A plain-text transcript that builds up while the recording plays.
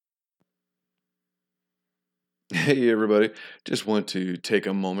Hey everybody, just want to take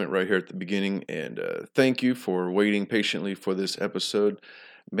a moment right here at the beginning and thank you for waiting patiently for this episode.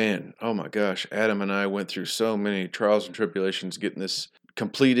 Man, oh my gosh, Adam and I went through so many trials and tribulations getting this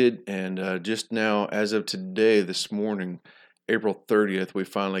completed, and just now, as of today, this morning, April 30th, we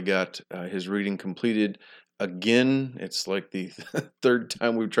finally got his reading completed again. It's like the third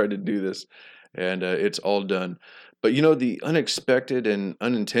time we've tried to do this, and it's all done. But the unexpected and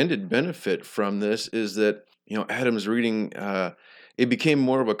unintended benefit from this is that Adam's reading, it became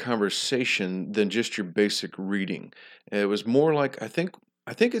more of a conversation than just your basic reading. It was more like, I think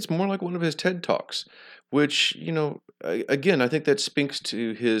it's more like one of his TED Talks, which, again, I think that speaks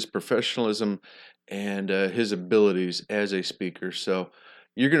to his professionalism and his abilities as a speaker. So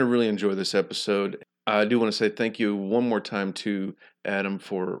you're going to really enjoy this episode. I do want to say thank you one more time to Adam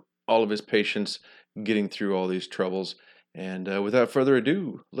for all of his patience getting through all these troubles. And without further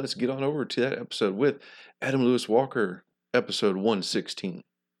ado, let's get on over to that episode with Adam Lewis Walker, episode 116.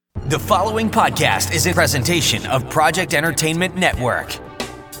 The following podcast is a presentation of Project Entertainment Network.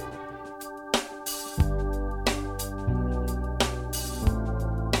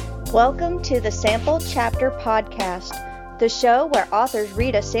 Welcome to the Sample Chapter Podcast, the show where authors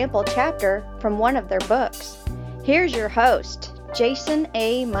read a sample chapter from one of their books. Here's your host, Jason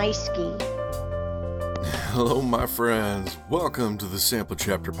A. Meiske. Hello, my friends. Welcome to the Sample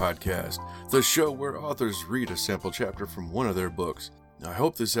Chapter Podcast, the show where authors read a sample chapter from one of their books. I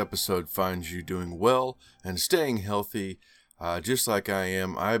hope this episode finds you doing well and staying healthy, just like I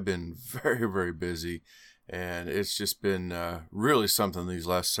am. I've been very, very busy, and it's just been really something these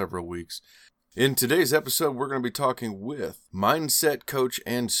last several weeks. In today's episode, we're going to be talking with mindset coach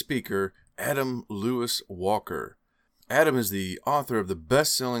and speaker Adam Lewis Walker. Adam is the author of the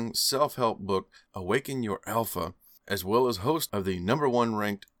best-selling self-help book, Awaken Your Alpha, as well as host of the #1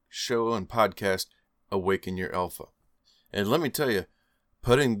 ranked show and podcast, Awaken Your Alpha. And let me tell you,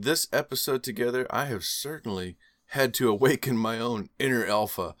 putting this episode together, I have certainly had to awaken my own inner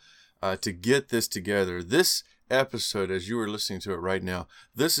alpha to get this together. This episode, as you are listening to it right now,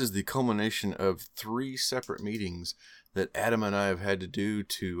 this is the culmination of 3 separate meetings that Adam and I have had to do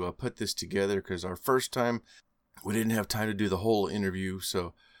to put this together, because our first time, we didn't have time to do the whole interview,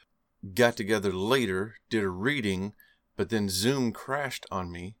 so got together later, did a reading, but then Zoom crashed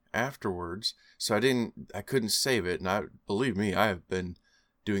on me afterwards, so I couldn't save it. And believe me, I have been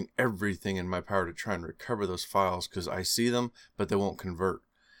doing everything in my power to try and recover those files, because I see them, but they won't convert.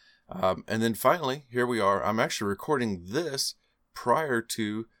 And then finally, here we are. I'm actually recording this prior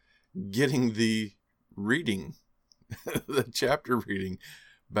to getting the reading, the chapter reading,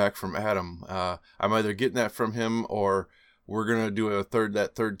 back from Adam. I'm either getting that from him, or we're going to do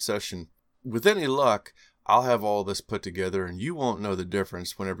that third session. With any luck, I'll have all this put together, and you won't know the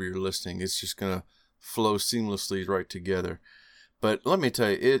difference whenever you're listening. It's just going to flow seamlessly right together. But let me tell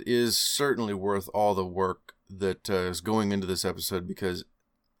you, it is certainly worth all the work that is going into this episode, because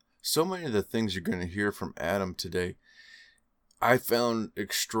so many of the things you're going to hear from Adam today, I found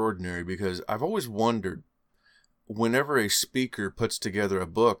extraordinary, because I've always wondered, whenever a speaker puts together a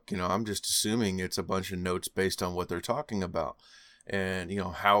book, I'm just assuming it's a bunch of notes based on what they're talking about, and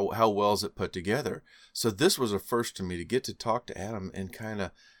how well is it put together. So this was a first to me, to get to talk to Adam and kind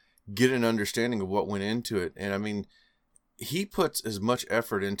of get an understanding of what went into it. And I mean, he puts as much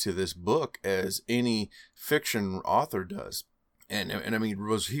effort into this book as any fiction author does. And I mean,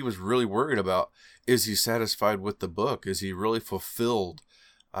 he was really worried about, is he satisfied with the book? Is he really fulfilled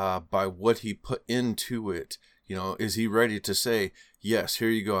by what he put into it? Is he ready to say, yes, here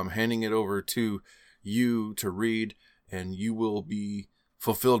you go, I'm handing it over to you to read, and you will be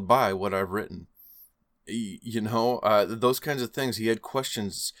fulfilled by what I've written? Those kinds of things. He had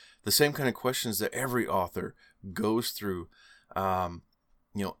questions, the same kind of questions that every author goes through.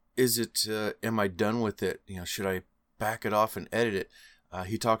 Is it, am I done with it? Should I back it off and edit it?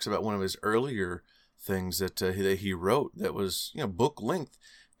 He talks about one of his earlier things that he wrote that was, book length.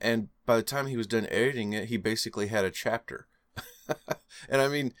 And by the time he was done editing it, he basically had a chapter. And I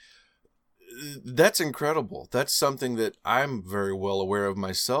mean, that's incredible. That's something that I'm very well aware of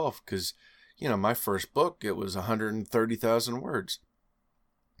myself, because, my first book, it was 130,000 words.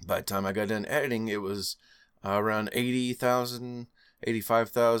 By the time I got done editing, it was around 80,000,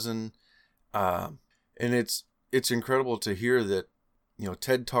 85,000. And it's incredible to hear that,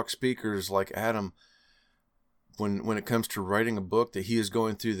 TED Talk speakers like Adam, when it comes to writing a book, that he is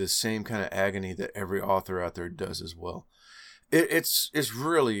going through the same kind of agony that every author out there does as well. It's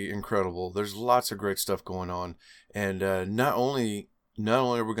really incredible. There's lots of great stuff going on, and not only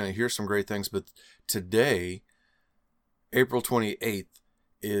are we going to hear some great things, but today, April 28th,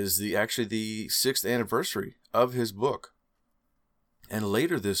 is actually the 6th anniversary of his book. And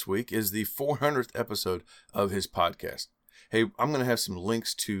later this week is the 400th episode of his podcast. Hey, I'm going to have some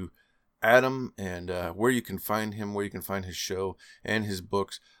links to Adam and where you can find him, where you can find his show and his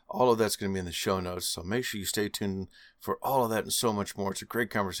books. All of that's going to be in the show notes, so make sure you stay tuned for all of that and so much more. It's a great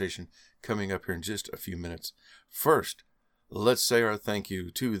conversation coming up here in just a few minutes. First, let's say our thank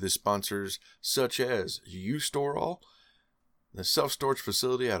you to the sponsors such as U-Store, the self-storage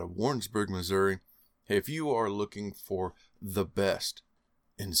facility out of Warrensburg, Missouri. Hey, if you are looking for the best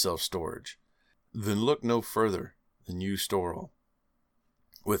in self-storage, then look no further than U-Store.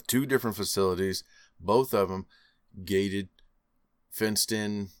 With 2 different facilities, both of them gated, fenced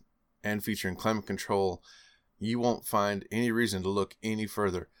in, and featuring climate control, you won't find any reason to look any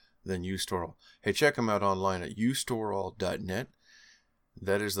further than U-Store. Hey, check them out online at ustorall.net.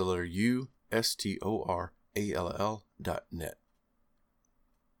 That is the letter U, STORALL.net.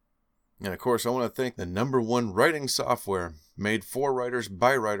 And of course, I want to thank the #1 writing software made for writers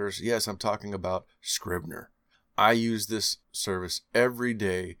by writers. Yes, I'm talking about Scrivener. I use this service every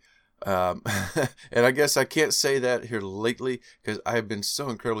day. And I guess I can't say that here lately because I've been so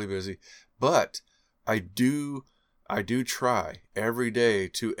incredibly busy. But I do try every day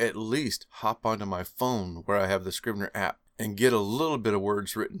to at least hop onto my phone where I have the Scrivener app and get a little bit of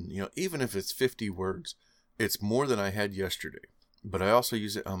words written. You know, even if it's 50 words, it's more than I had yesterday. But I also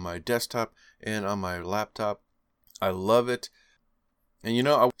use it on my desktop and on my laptop. I love it. And you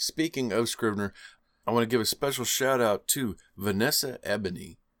know, speaking of Scrivener, I want to give a special shout out to Vanessa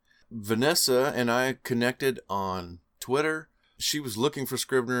Ebony. Vanessa and I connected on Twitter. She was looking for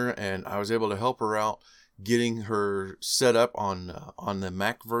Scrivener and I was able to help her out getting her set up on the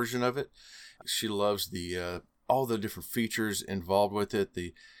Mac version of it. She loves the all the different features involved with it.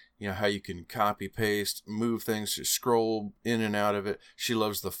 How you can copy, paste, move things, scroll in and out of it. She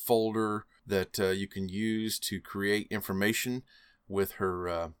loves the folder that you can use to create information with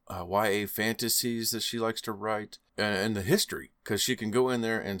her YA fantasies that she likes to write, and the history, because she can go in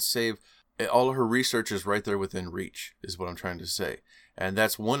there and save all of her research is right there within reach, is what I'm trying to say. And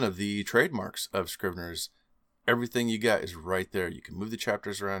that's one of the trademarks of Scrivener's. Everything you got is right there. You can move the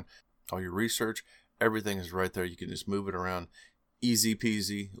chapters around, all your research, everything is right there. You can just move it around. Easy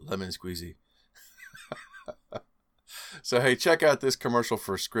peasy, lemon squeezy. So hey, check out this commercial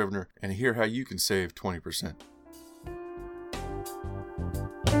for Scrivener and hear how you can save 20%.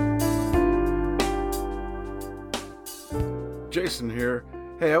 Jason here.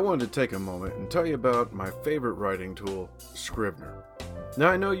 Hey, I wanted to take a moment and tell you about my favorite writing tool, Scrivener. Now,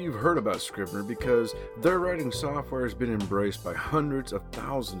 I know you've heard about Scrivener because their writing software has been embraced by hundreds of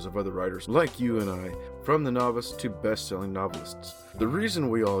thousands of other writers like you and I, from the novice to best-selling novelists. The reason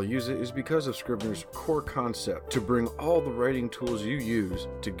we all use it is because of Scrivener's core concept to bring all the writing tools you use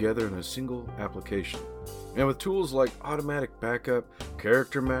together in a single application. And with tools like automatic backup,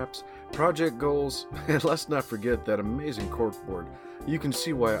 character maps, project goals, and let's not forget that amazing corkboard, you can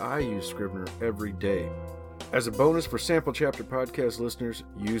see why I use Scrivener every day. As a bonus for Sample Chapter Podcast listeners,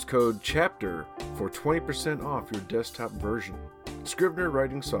 use code CHAPTER for 20% off your desktop version. Scrivener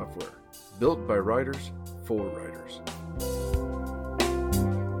writing software, built by writers for writers.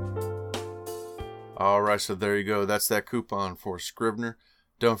 Alright, so there you go. That's that coupon for Scrivener.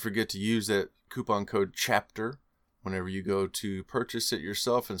 Don't forget to use that coupon code CHAPTER whenever you go to purchase it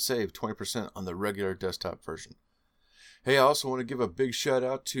yourself and save 20% on the regular desktop version. Hey, I also want to give a big shout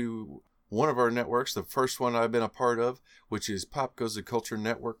out to one of our networks, the first one I've been a part of, which is Pop Goes the Culture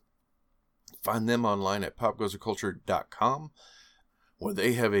Network. Find them online at popgoestheculture.com, where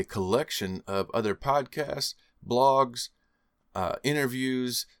they have a collection of other podcasts, blogs,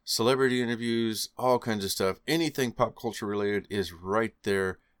 interviews, celebrity interviews, all kinds of stuff. Anything pop culture related is right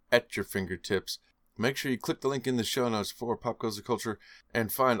there at your fingertips. Make sure you click the link in the show notes for Pop Goes the Culture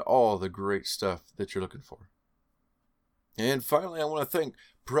and find all the great stuff that you're looking for. And finally, I want to thank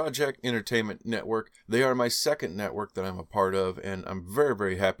Project Entertainment Network. They are my second network that I'm a part of, and I'm very,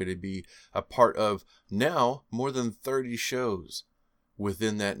 very happy to be a part of now more than 30 shows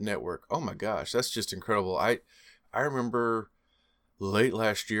within that network. Oh my gosh, that's just incredible. I remember late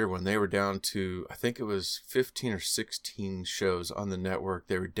last year when they were down to, I think it was 15 or 16 shows on the network.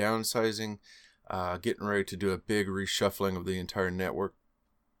 They were downsizing, getting ready to do a big reshuffling of the entire network.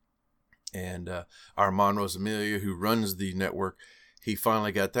 And Armand Rosamilia, who runs the network, he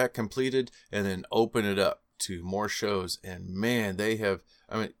finally got that completed and then opened it up to more shows. And man,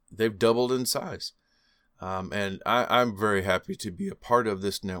 they've doubled in size. And I'm very happy to be a part of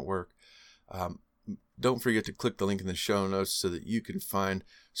this network. Don't forget to click the link in the show notes so that you can find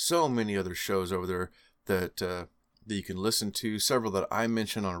so many other shows over there that that you can listen to, several that I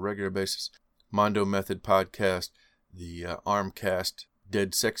mention on a regular basis. Mondo Method Podcast, the Armcast,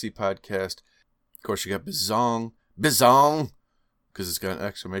 Dead Sexy Podcast. Of course, you got Bizong, because it's got an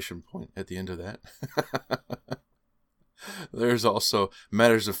exclamation point at the end of that. There's also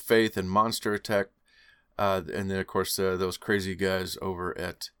Matters of Faith and Monster Attack. And then, of course, those crazy guys over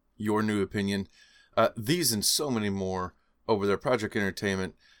at Your New Opinion. These and so many more over there, Project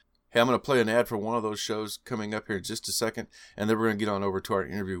Entertainment. Hey, I'm going to play an ad for one of those shows coming up here in just a second, and then we're going to get on over to our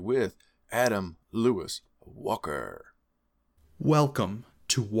interview with Adam Lewis Walker. Welcome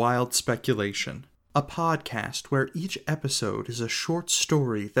to Wild Speculation, a podcast where each episode is a short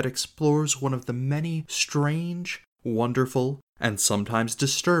story that explores one of the many strange, wonderful, and sometimes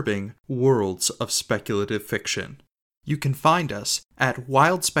disturbing worlds of speculative fiction. You can find us at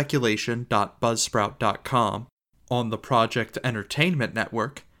wildspeculation.buzzsprout.com, on the Project Entertainment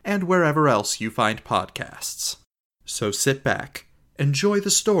Network, and wherever else you find podcasts. So sit back, enjoy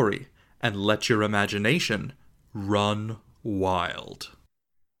the story, and let your imagination run wild.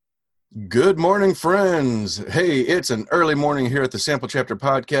 Good morning, friends. Hey, it's an early morning here at the Sample Chapter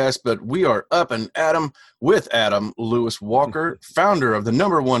Podcast, but we are up and at 'em with Adam Lewis Walker, founder of the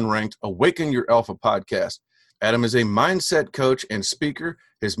 #1 ranked Awaken Your Alpha podcast. Adam is a mindset coach and speaker.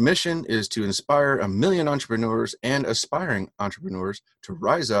 His mission is to inspire 1 million entrepreneurs and aspiring entrepreneurs to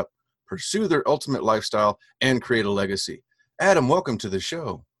rise up, pursue their ultimate lifestyle, and create a legacy. Adam, welcome to the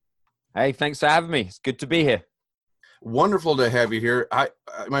show. Hey, thanks for having me. It's good to be here. Wonderful to have you here. I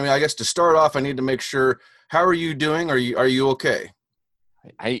guess to start off, I need to make sure, how are you doing? Are you okay?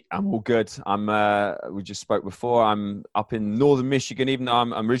 Hey, I'm all good. We just spoke before. I'm up in northern Michigan, even though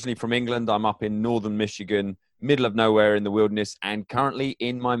I'm originally from England. I'm up in northern Michigan, middle of nowhere in the wilderness, and currently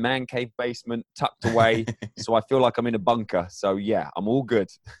in my man cave basement, tucked away. So I feel like I'm in a bunker. So yeah, I'm all good.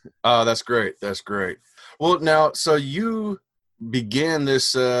 Oh, that's great. That's great. Well, now, so you began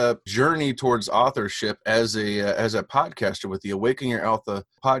this journey towards authorship as a podcaster with the Awaken Your Alpha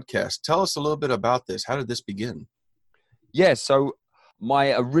podcast. Tell us a little bit about this. How did this begin? Yeah, so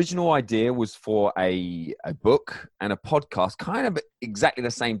my original idea was for a book and a podcast, kind of exactly the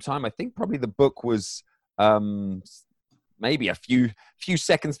same time. I think probably the book was maybe a few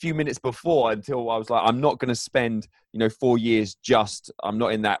minutes before, until I was like, I'm not going to spend 4 years I'm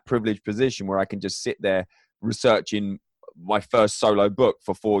not in that privileged position where I can just sit there researching my first solo book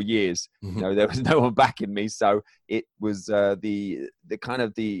for 4 years. Mm-hmm. There was no one backing me, so it was the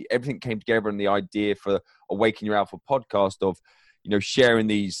everything came together, and the idea for Awaken Your Alpha podcast of sharing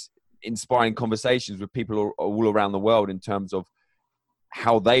these inspiring conversations with people all around the world in terms of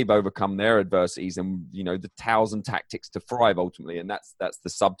how they've overcome their adversities, and the 1,000 tactics to thrive ultimately. And that's the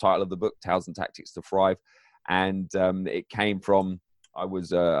subtitle of the book, 1,000 Tactics to Thrive. And it came from, I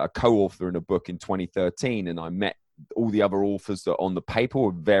was a co-author in a book in 2013, and I met all the other authors that on the paper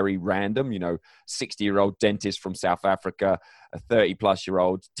were very random, 60-year-old dentist from South Africa, a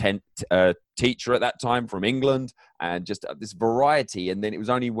 30-plus-year-old teacher at that time from England, and just this variety. And then it was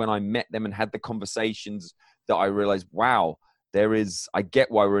only when I met them and had the conversations that I realized, wow, I get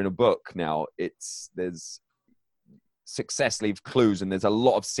why we're in a book now. There's success leaves clues, and there's a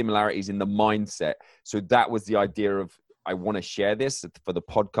lot of similarities in the mindset. So that was the idea of, I want to share this for the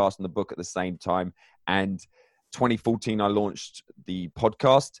podcast and the book at the same time. And 2014, I launched the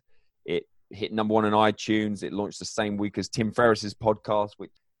podcast. It hit #1 on iTunes. It launched the same week as Tim Ferriss's podcast,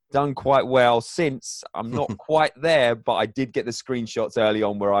 which done quite well since. I'm not quite there, but I did get the screenshots early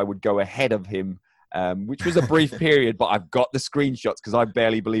on where I would go ahead of him, which was a brief period, but I've got the screenshots because I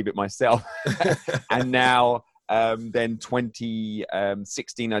barely believe it myself. And now, then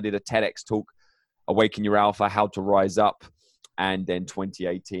 2016, I did a TEDx talk, Awaken Your Alpha, How to Rise Up. And then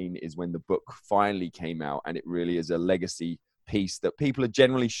 2018 is when the book finally came out. And it really is a legacy piece that people are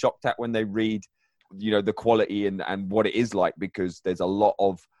generally shocked at when they read, the quality and what it is like, because there's a lot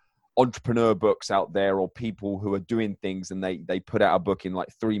of entrepreneur books out there, or people who are doing things, and they put out a book in like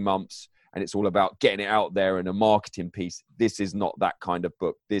 3 months, and it's all about getting it out there and a marketing piece. This is not that kind of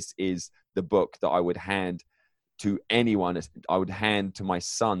book. This is the book that I would hand to anyone. I would hand to my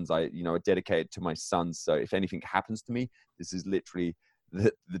sons. I dedicate it to my sons. So if anything happens to me, this is literally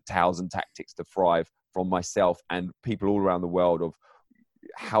the 1,000 Tactics to Thrive from myself and people all around the world, of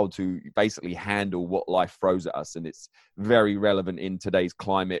how to basically handle what life throws at us. And it's very relevant in today's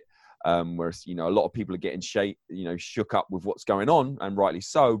climate, where a lot of people are getting shook up with what's going on, and rightly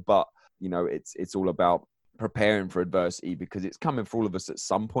so. But it's all about preparing for adversity, because it's coming for all of us at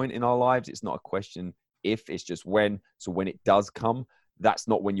some point in our lives. It's not a question if, it's just when. So when it does come, that's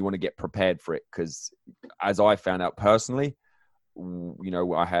not when you want to get prepared for it, because as I found out personally,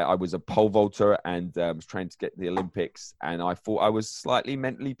 I was a pole vaulter and was trying to get to the Olympics, and I thought I was slightly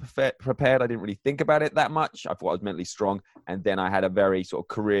mentally prepared. I didn't really think about it that much. I thought I was mentally strong. And then I had a very sort of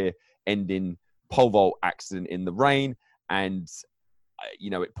career-ending pole vault accident in the rain, and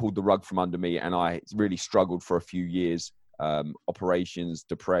it pulled the rug from under me, and I really struggled for a few years. Operations,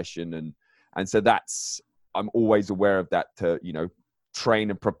 depression, and so I'm always aware of that to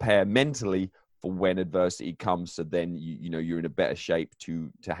train and prepare mentally for when adversity comes, so then you're in a better shape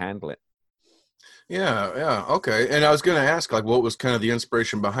to handle it. Yeah, okay. And I was going to ask, like, what was kind of the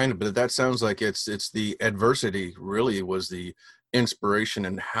inspiration behind it, but that sounds like it's the adversity really was the inspiration,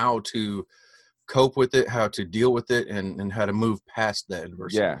 and how to cope with it, how to deal with it, and how to move past that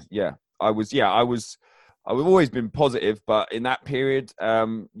adversity. Yeah. I've always been positive, but in that period,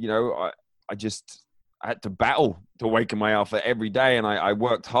 I had to battle to awaken my alpha every day, and I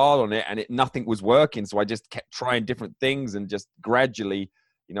worked hard on it, and nothing was working. So I just kept trying different things, and just gradually,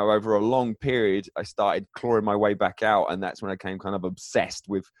 over a long period, I started clawing my way back out. And that's when I became kind of obsessed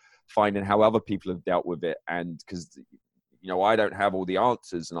with finding how other people have dealt with it. And because, I don't have all the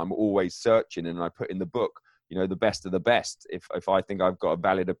answers, and I'm always searching, and I put in the book, the best of the best. If I think I've got a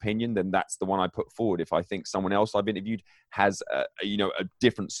valid opinion, then that's the one I put forward. If I think someone else I've interviewed has a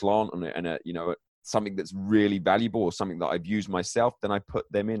different slant on it, and something that's really valuable, or something that I've used myself, then I put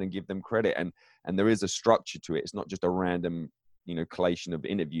them in and give them credit. And there is a structure to it. It's not just a random, collation of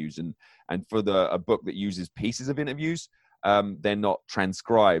interviews. And for a book that uses pieces of interviews, they're not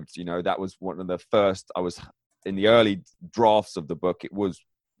transcribed. That was one of the first, I was in the early drafts of the book, it was,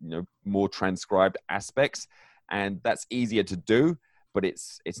 more transcribed aspects, and that's easier to do, but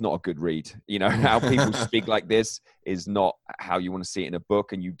it's not a good read. How people speak like this is not how you want to see it in a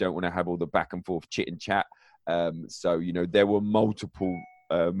book, and you don't want to have all the back and forth chit and chat. So, there were multiple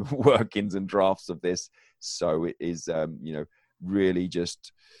workings and drafts of this. So it is, really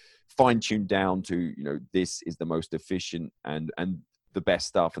just fine-tuned down to, this is the most efficient and the best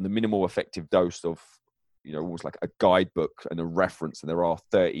stuff, and the minimal effective dose of, almost like a guidebook and a reference. And there are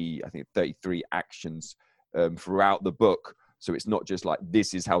 33 actions throughout the book. So it's not just like,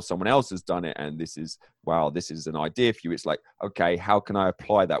 this is how someone else has done it, and this is an idea for you. It's like, okay, how can I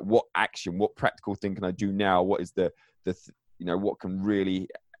apply that? What action, what practical thing can I do now? What is what can really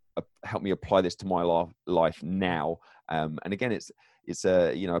help me apply this to my life now? And again, it's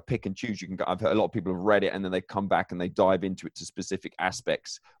a pick and choose. I've heard a lot of people have read it, and then they come back and they dive into it to specific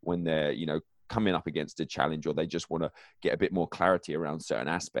aspects when they're, coming up against a challenge, or they just want to get a bit more clarity around certain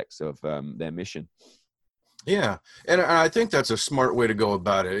aspects of their mission. Yeah. And I think that's a smart way to go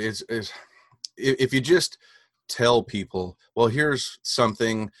about it. Is if you just tell people, well, here's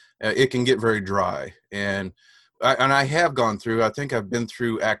something, it can get very dry. And I have gone through, I think I've been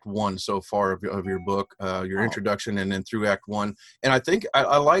through Act 1 so far of your book, your introduction, and then through Act 1. And I think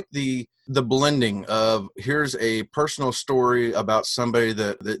I like the blending of, here's a personal story about somebody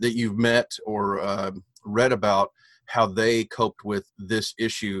that you've met or read about, how they coped with this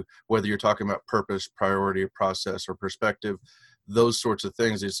issue, whether you're talking about purpose, priority, process, or perspective, those sorts of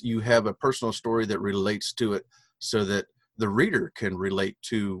things. Is you have a personal story that relates to it, so that the reader can relate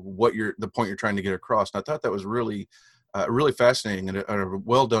to the point you're trying to get across. And I thought that was really, really fascinating, and a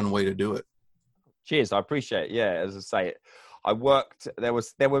well done way to do it. Cheers, I appreciate it. Yeah, as I say, I worked. There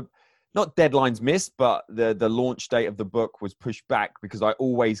were not deadlines missed, but the launch date of the book was pushed back, because I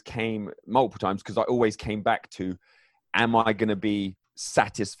always came back to, am I going to be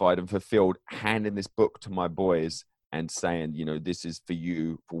satisfied and fulfilled handing this book to my boys and saying, this is for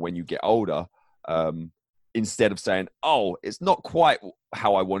you for when you get older, instead of saying, oh, it's not quite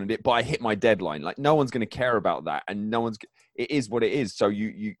how I wanted it, but I hit my deadline. Like, no one's going to care about that, and it is what it is. So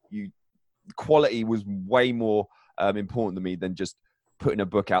quality was way more important to me than just putting a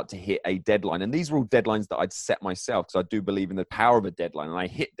book out to hit a deadline. And these were all deadlines that I'd set myself, because I do believe in the power of a deadline, and I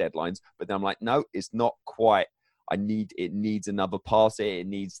hit deadlines, but then I'm like, no, it's not quite. It needs another pass. It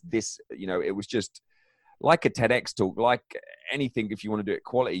needs this, it was just like a TEDx talk, like anything. If you want to do it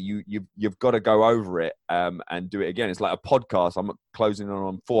quality, you've got to go over it and do it again. It's like a podcast. I'm closing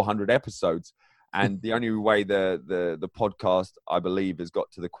on 400 episodes. And the only way the podcast, I believe, has got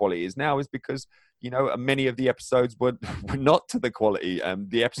to the quality is now is because, many of the episodes were not to the quality.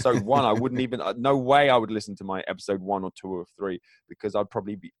 The episode 1, I wouldn't even, no way I would listen to my episode 1 or 2 or 3, because I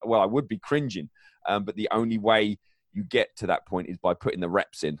would be cringing. But the only way you get to that point is by putting the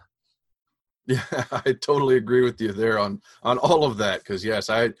reps in. Yeah, I totally agree with you there on all of that. Because yes,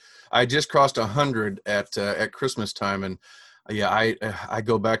 I just crossed 100 at Christmas time, and yeah, I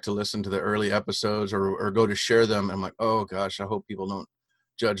go back to listen to the early episodes or go to share them. I'm like, oh gosh, I hope people don't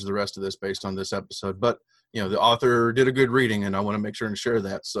judge the rest of this based on this episode. But the author did a good reading, and I want to make sure and share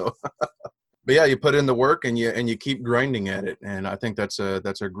that. So, but yeah, you put in the work and you keep grinding at it. And I think that's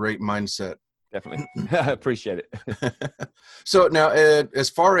a great mindset. Definitely. Appreciate it. So now, as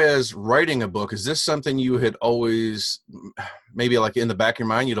far as writing a book, is this something you had always, maybe like in the back of your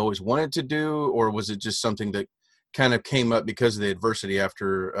mind, you'd always wanted to do, or was it just something that kind of came up because of the adversity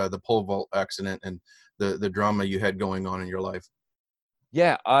after the pole vault accident and the drama you had going on in your life?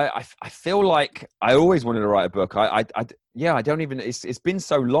 Yeah, I feel like I always wanted to write a book. I don't even, it's been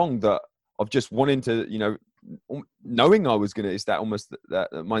so long that of just wanting to, knowing I was going to, it's that almost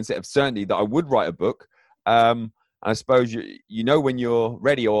that mindset of certainty that I would write a book. I suppose, when you're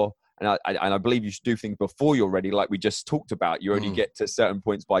ready, and I believe you should do things before you're ready. Like we just talked about, you only get to certain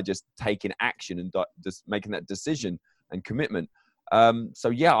points by just taking action and just making that decision and commitment. So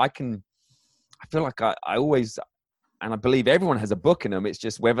yeah, I feel like I always, and I believe everyone has a book in them. It's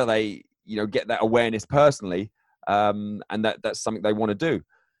just whether they, get that awareness personally, and that's something they want to do.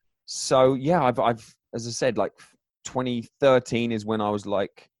 So yeah, I've, as I said, like 2013 is when I was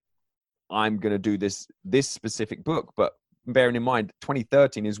like, I'm going to do this specific book. But bearing in mind,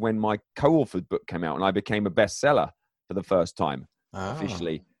 2013 is when my co-authored book came out and I became a bestseller for the first time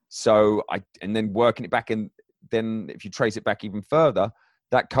officially. So and then working it back, and then if you trace it back even further,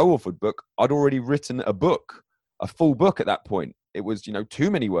 that co-authored book, I'd already written a full book at that point. It was,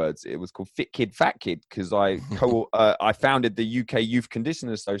 too many words. It was called Fit Kid, Fat Kid, because I founded the UK Youth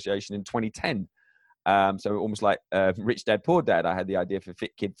Conditioning Association in 2010. So almost like Rich Dad, Poor Dad, I had the idea for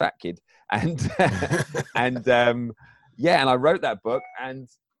Fit Kid, Fat Kid. And, and I wrote that book, and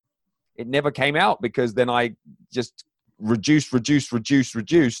it never came out because then I just reduced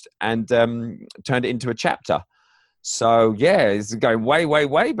and turned it into a chapter. So yeah, it's going way, way,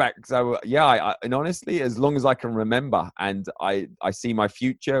 way back. So yeah, and honestly, as long as I can remember, and I see my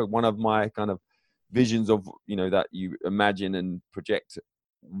future, one of my kind of visions of, that you imagine and project,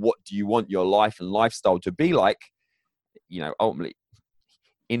 what do you want your life and lifestyle to be like, ultimately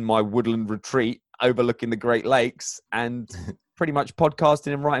in my woodland retreat overlooking the Great Lakes and pretty much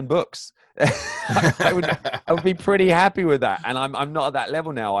podcasting and writing books. I would be pretty happy with that. And I'm not at that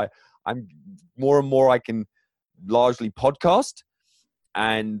level now. I'm more and more, I can largely podcast,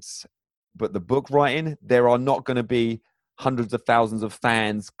 but the book writing, there are not going to be hundreds of thousands of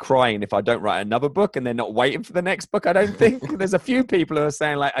fans crying if I don't write another book, and they're not waiting for the next book. I don't think there's a few people who are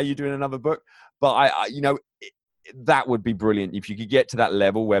saying like, are you doing another book? But that would be brilliant if you could get to that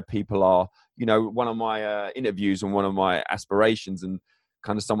level where people are, one of my interviews and one of my aspirations and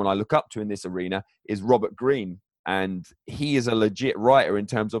kind of someone I look up to in this arena is Robert Greene. And he is a legit writer in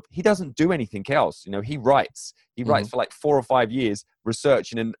terms of, he doesn't do anything else. He writes for like 4 or 5 years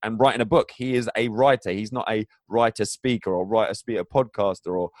researching and writing a book. He is a writer. He's not a writer speaker or writer speaker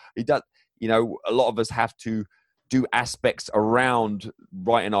podcaster, or he does, a lot of us have to do aspects around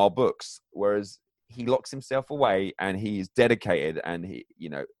writing our books, whereas he locks himself away and he's dedicated, and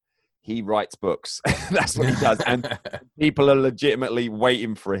he writes books. That's what he does. And people are legitimately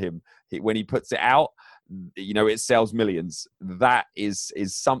waiting for him. When he puts it out, it sells millions. That is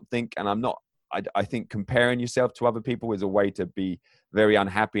something. And I think comparing yourself to other people is a way to be very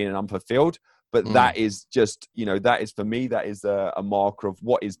unhappy and unfulfilled. But that is just, that is, for me, that is a marker of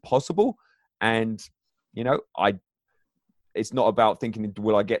what is possible. And, it's not about thinking,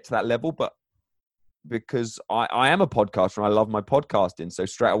 will I get to that level? But because I am a podcaster and I love my podcasting. So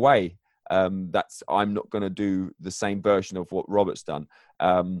straight away, I'm not going to do the same version of what Robert's done.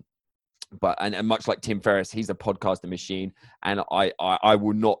 But much like Tim Ferriss, he's a podcasting machine, and I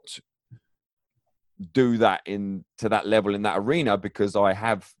will not do that to that level in that arena, because I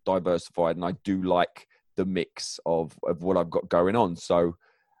have diversified and I do like the mix of what I've got going on. So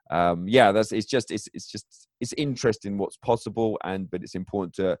it's interesting what's possible, but it's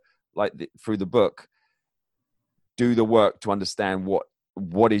important to, through the book, do the work to understand what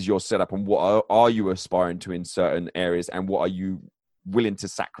is your setup and what are you aspiring to in certain areas, and what are you willing to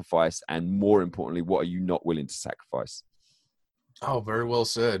sacrifice, and more importantly, what are you not willing to sacrifice? Oh, very well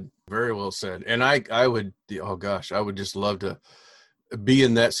said. Very well said. And I would just love to be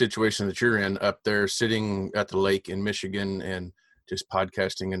in that situation that you're in, up there sitting at the lake in Michigan and just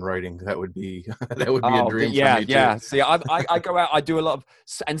podcasting and writing. That would be a dream for me too. Yeah. See, I go out, I do a lot of,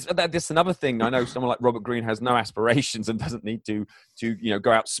 and that's another thing. I know someone like Robert Greene has no aspirations and doesn't need to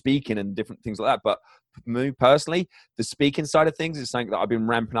go out speaking and different things like that. But me personally, the speaking side of things is something that I've been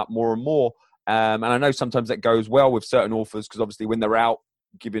ramping up more and more. And I know sometimes that goes well with certain authors, because obviously when they're out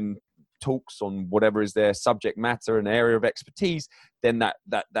giving talks on whatever is their subject matter and area of expertise, then that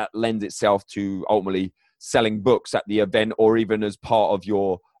lends itself to ultimately selling books at the event, or even as part of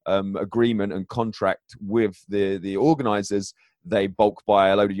your agreement and contract with the organizers. They bulk buy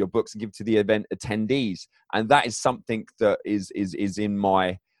a load of your books and give to the event attendees. And that is something that is in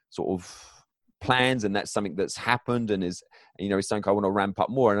my sort of plans, and that's something that's happened and is, is something I want to ramp up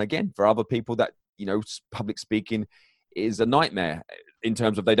more. And again, for other people that, public speaking is a nightmare in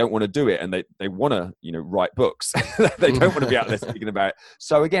terms of they don't want to do it, and they want to, write books. They don't want to be out there speaking about it.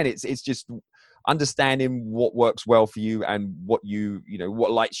 So again, it's just understanding what works well for you and what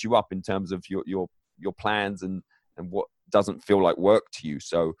what lights you up in terms of your plans and what doesn't feel like work to you.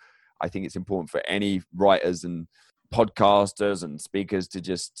 So I think it's important for any writers and podcasters and speakers to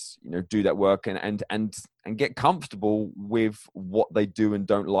just do that work and get comfortable with what they do and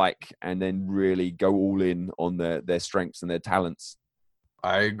don't like, and then really go all in on their strengths and their talents.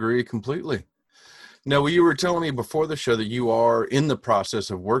 I agree completely. Now, you were telling me before the show that you are in the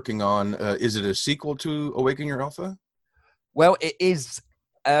process of working on, is it a sequel to Awaken Your Alpha? Well, it is.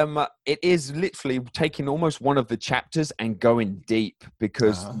 It is literally taking almost one of the chapters and going deep,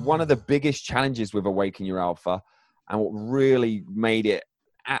 because one of the biggest challenges with Awaken Your Alpha, and what really made it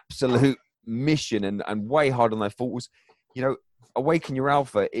absolute mission and way harder than I thought, was, Awaken Your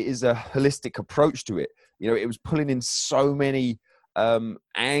Alpha, it is a holistic approach to it. It was pulling in so many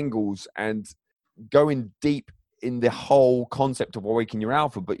angles and going deep in the whole concept of Awaken Your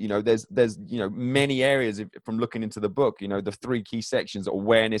Alpha. But there's many areas from looking into the book, the 3 key sections: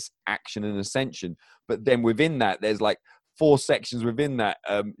 awareness, action, and ascension. But then within that, there's like 4 sections within that,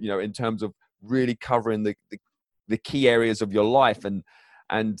 in terms of really covering the key areas of your life.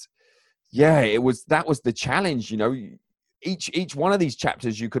 And yeah, that was the challenge. Each one of these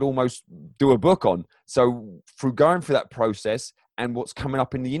chapters you could almost do a book on. So through going through that process and what's coming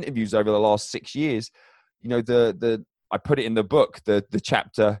up in the interviews over the last 6 years, I put it in the book, the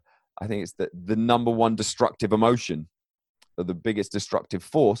chapter, I think it's the number one destructive emotion, or the biggest destructive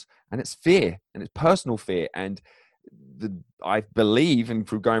force, and it's fear, and it's personal fear. And I believe, and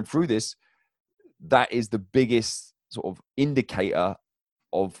through going through this, that is the biggest sort of indicator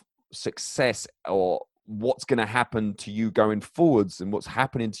of success, or what's going to happen to you going forwards, and what's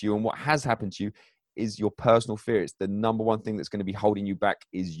happening to you and what has happened to you is your personal fear. It's the number one thing that's going to be holding you back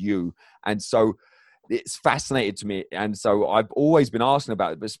is you. And so it's fascinated to me. And so I've always been asking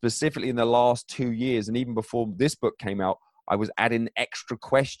about it, but specifically in the last 2 years, and even before this book came out, I was adding extra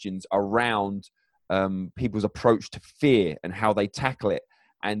questions around people's approach to fear and how they tackle it.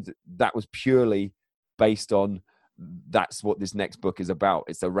 And that was purely based on, that's what this next book is about.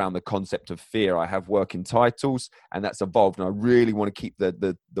 It's around the concept of fear. I have working titles, and that's evolved. And I really want to keep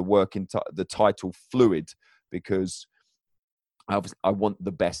the the title fluid, because I want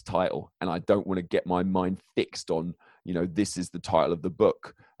the best title, and I don't want to get my mind fixed on, this is the title of the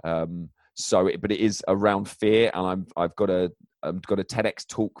book. But it is around fear, and I've got a TEDx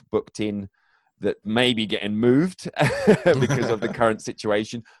talk booked in that may be getting moved because of the current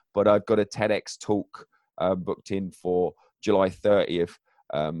situation. But I've got a TEDx talk booked in for July 30th,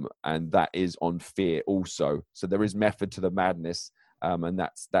 and that is on fear also. So there is method to the madness, and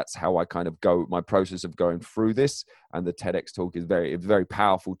that's how I kind of go, my process of going through this. And the TEDx talk is a very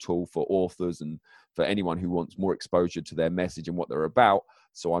powerful tool for authors and for anyone who wants more exposure to their message and what they're about.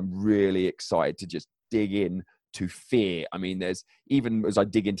 So I'm really excited to just dig in to fear. I mean, there's, even as I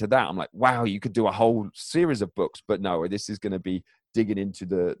dig into that, I'm like, wow, you could do a whole series of books. But no, this is going to be digging into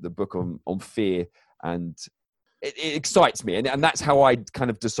the book on fear. And it excites me. And that's how I kind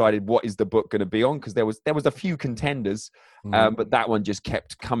of decided what is the book going to be on, because there was a few contenders, but that one just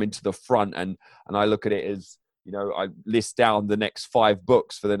kept coming to the front. And I look at it as, I list down the next 5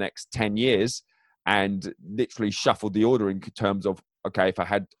 books for the next 10 years and literally shuffled the order in terms of, okay, if I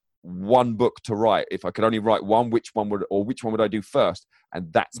had one book to write, if I could only write one, which one would I do first?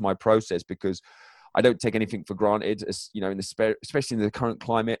 And that's my process, because I don't take anything for granted, especially in the current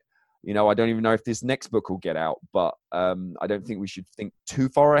climate. I don't even know if this next book will get out, but I don't think we should think too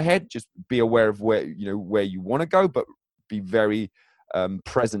far ahead. Just be aware of where you want to go, but be very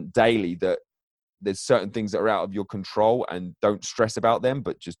present daily, that there's certain things that are out of your control, and don't stress about them,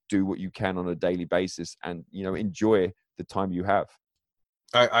 but just do what you can on a daily basis, and, enjoy the time you have.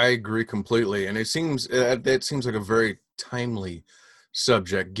 I agree completely. And it seems like a very timely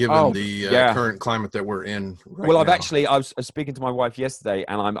subject, given the current climate that we're in right now. I was speaking to my wife yesterday,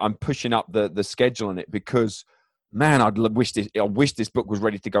 and I'm pushing up the schedule on it, because, man, I wish this book was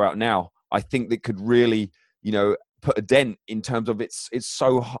ready to go out now. I think that could really, put a dent in terms of it's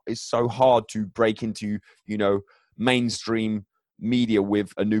so hard to break into, mainstream media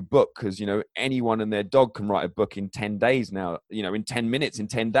with a new book, because, anyone and their dog can write a book in 10 days now, in 10 minutes, in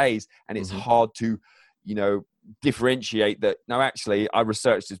 10 days. And it's hard to, differentiate that, no, actually, I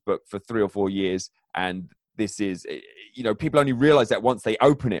researched this book for 3 or 4 years, and this is, people only realize that once they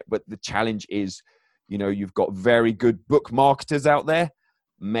open it. But the challenge is, you've got very good book marketers out there,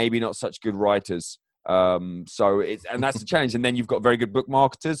 maybe not such good writers. And that's the challenge. And then you've got very good book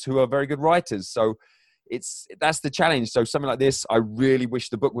marketers who are very good writers. So that's the challenge. So something like this, I really wish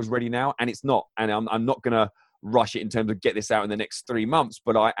the book was ready now, and it's not. And I'm not going to rush it in terms of get this out in the next 3 months,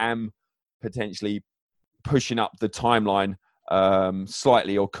 but I am potentially pushing up the timeline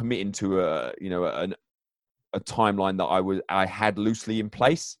slightly, or committing to a timeline that I had loosely in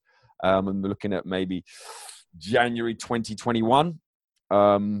place. I'm looking at maybe January 2021.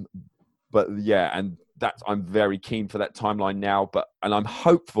 But yeah, and I'm very keen for that timeline now. And I'm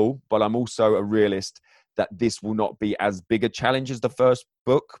hopeful, but I'm also a realist that this will not be as big a challenge as the first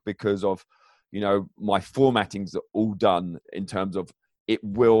book, because of my formatting's all done in terms of it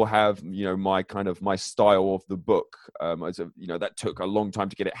will have my style of the book. That took a long time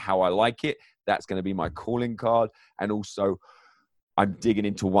to get it how I like it. That's going to be my calling card. And also, I'm digging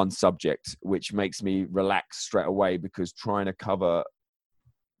into one subject, which makes me relax straight away, because trying to cover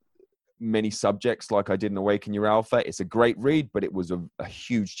many subjects like I did in Awaken Your Alpha, it's a great read, but it was a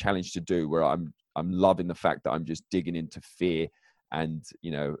huge challenge to do, where I'm loving the fact that I'm just digging into fear, and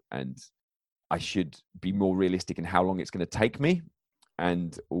I should be more realistic in how long it's going to take me,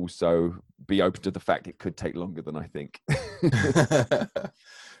 and also be open to the fact it could take longer than I think.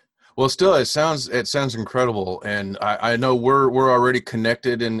 Well, still, it sounds incredible, and I know we're already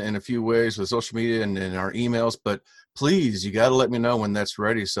connected in a few ways with social media and in our emails. But please, you got to let me know when that's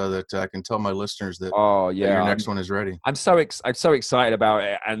ready, so that I can tell my listeners that that your next one is ready. I'm so excited about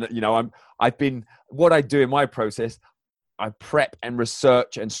it, and what I do in my process, I prep and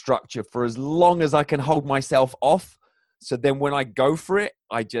research and structure for as long as I can hold myself off. So then when I go for it,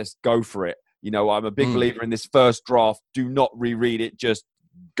 I just go for it. I'm a big believer in this first draft. Do not reread it. Just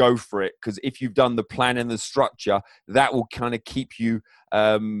go for it. Because if you've done the plan and the structure, that will kind of keep you,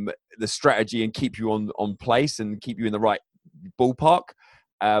 the strategy, and keep you on place and keep you in the right ballpark.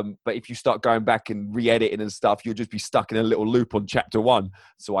 But if you start going back and re-editing and stuff, you'll just be stuck in a little loop on chapter 1.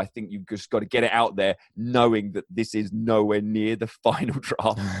 So I think you've just got to get it out there, knowing that this is nowhere near the final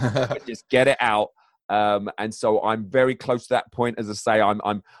draft. But just get it out. And so I'm very close to that point. As I say,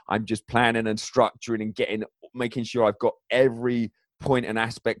 I'm just planning and structuring and making sure I've got every point and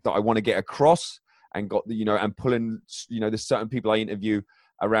aspect that I want to get across, and got and pulling, there's certain people I interview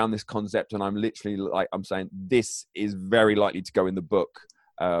around this concept, and I'm literally I'm saying this is very likely to go in the book.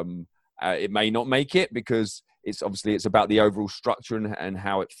 It may not make it, because it's about the overall structure and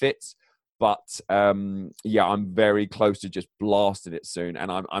how it fits. But I'm very close to just blasting it soon,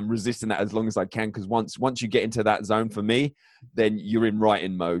 and I'm resisting that as long as I can, because once you get into that zone, for me, then you're in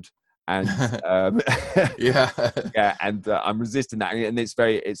writing mode, and I'm resisting that, and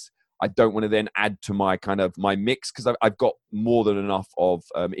I don't want to then add to my my mix, because I've got more than enough of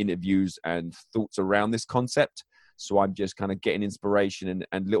interviews and thoughts around this concept. So I'm just kind of getting inspiration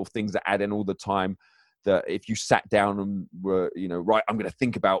and little things that add in all the time, that if you sat down and were, right, I'm going to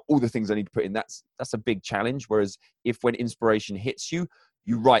think about all the things I need to put in, that's a big challenge. Whereas when inspiration hits you,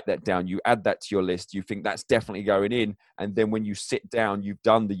 you write that down, you add that to your list, you think that's definitely going in. And then when you sit down, you've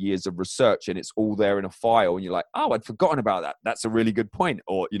done the years of research and it's all there in a file, and you're like, oh, I'd forgotten about that. That's a really good point.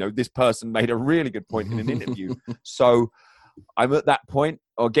 Or, this person made a really good point in an interview. So I'm at that point,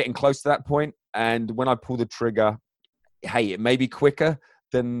 or getting close to that point. And when I pull the trigger, hey, it may be quicker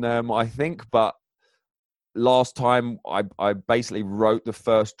than I think, but last time I basically wrote the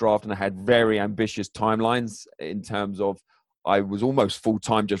first draft, and I had very ambitious timelines in terms of I was almost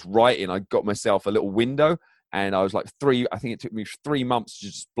full-time just writing. I got myself a little window, and I was like I think it took me 3 months to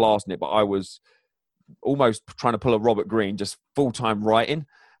just blasting it, but I was almost trying to pull a Robert Greene, just full-time writing.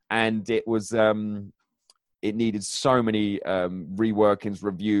 And it was, it needed so many reworkings,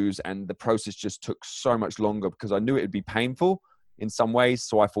 reviews, and the process just took so much longer, because I knew it would be painful in some ways.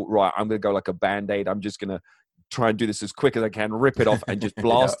 So I thought, right, I'm going to go like a Band-Aid. I'm just going to try and do this as quick as I can, rip it off and just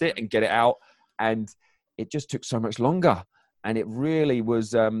blast it and get it out. And it just took so much longer. And it really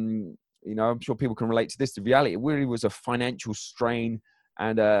was, I'm sure people can relate to this, the reality. It really was a financial strain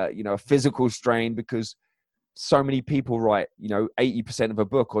and, a physical strain, because so many people write, 80% of a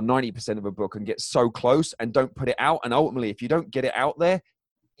book or 90% of a book and get so close and don't put it out. And ultimately, if you don't get it out there,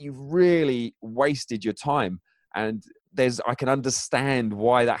 you've really wasted your time. And I can understand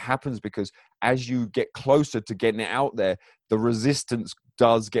why that happens, because as you get closer to getting it out there, the resistance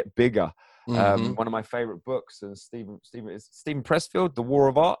does get bigger. Mm-hmm. One of my favorite books, and Stephen Pressfield, The War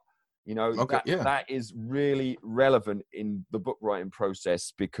of Art, that is really relevant in the book writing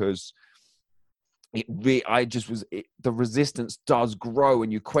process, because the resistance does grow,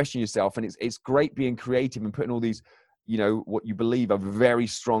 and you question yourself, and it's great being creative and putting all these, what you believe are very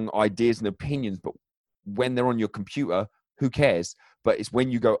strong ideas and opinions, but when they're on your computer, who cares? But it's when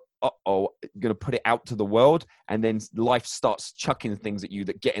you go, you're going to put it out to the world, and then life starts chucking things at you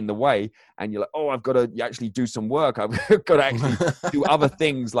that get in the way, and you're like, oh, I've got to actually do some work. I've got to actually do other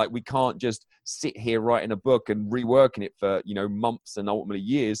things. Like, we can't just sit here writing a book and reworking it for, months and ultimately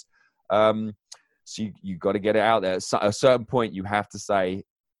years. So you got to get it out there. At a certain point, you have to say,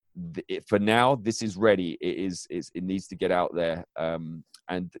 for now, this is ready. It needs to get out there.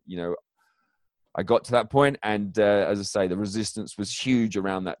 I got to that point, and as I say, the resistance was huge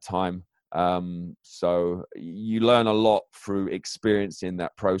around that time. So you learn a lot through experiencing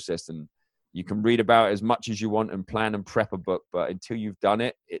that process, and you can read about it as much as you want and plan and prep a book, but until you've done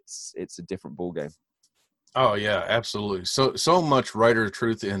it, it's a different ballgame. Oh yeah, absolutely. So much writer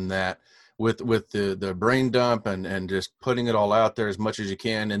truth in that, with the brain dump and just putting it all out there as much as you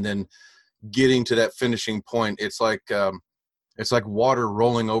can, and then getting to that finishing point. It's like water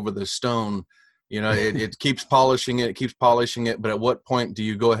rolling over the stone. It keeps polishing it. But at what point do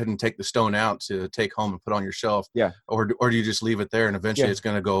you go ahead and take the stone out to take home and put on your shelf? Yeah. Or do you just leave it there and eventually it's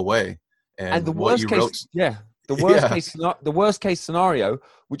going to go away? And the worst case, the worst case scenario,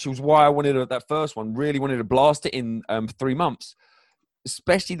 which was why I wanted that first one, really wanted to blast it in 3 months,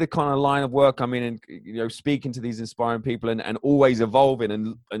 especially the kind of line of work I'm in, and speaking to these inspiring people and always evolving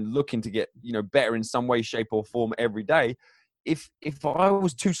and looking to get better in some way, shape, or form every day. If I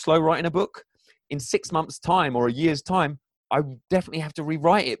was too slow writing a book, in 6 months' time or a year's time, I would definitely have to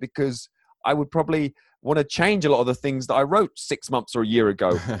rewrite it, because I would probably want to change a lot of the things that I wrote 6 months or a year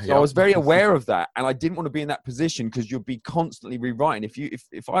ago. So I was very aware of that, and I didn't want to be in that position, because you'll be constantly rewriting.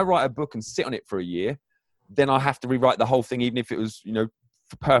 If I write a book and sit on it for a year, then I have to rewrite the whole thing, even if it was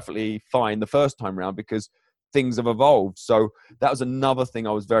perfectly fine the first time around, because things have evolved. So that was another thing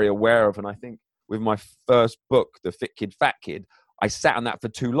I was very aware of, and I think with my first book, The Fit Kid, Fat Kid, I sat on that for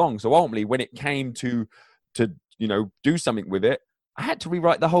too long. So ultimately, when it came to do something with it, I had to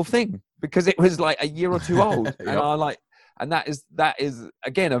rewrite the whole thing, because it was like a year or two old. Yep. And that is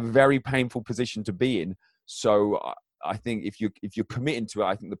again a very painful position to be in. So I think if you're committing to it,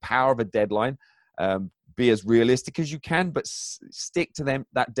 I think the power of a deadline, be as realistic as you can, but stick to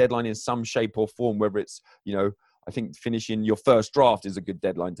that deadline in some shape or form, whether it's, I think finishing your first draft is a good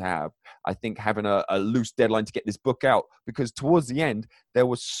deadline to have. I think having a loose deadline to get this book out, because towards the end, there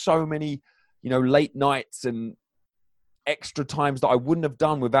were so many, late nights and extra times that I wouldn't have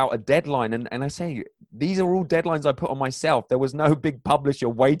done without a deadline. And I say, these are all deadlines I put on myself. There was no big publisher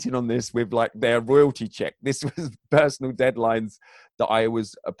waiting on this with like their royalty check. This was personal deadlines that I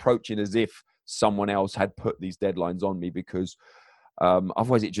was approaching as if someone else had put these deadlines on me, because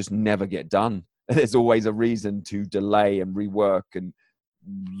otherwise it just never get done. There's always a reason to delay and rework and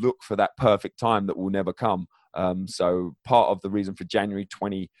look for that perfect time that will never come. So part of the reason for January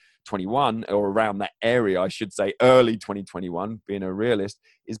 2021, or around that area, I should say early 2021, being a realist,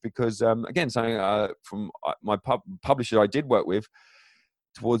 is because, again, something from my publisher I did work with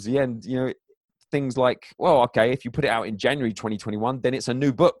towards the end, things like, well, okay, if you put it out in January 2021, then it's a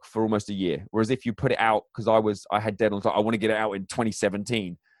new book for almost a year. Whereas if you put it out, because I had deadlines, like I want to get it out in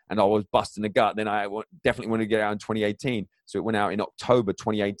 2017, and I was busting the gut, then I definitely want to get it out in 2018. So it went out in October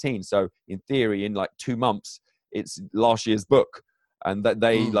 2018. So in theory, in like 2 months, it's last year's book. And that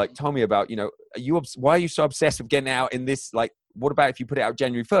they like told me about, why are you so obsessed with getting out in this? Like, what about if you put it out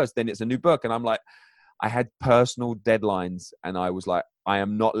January 1st, then it's a new book? And I'm like, I had personal deadlines, and I was like, I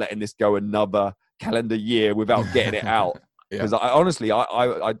am not letting this go another calendar year without getting it out. Because I honestly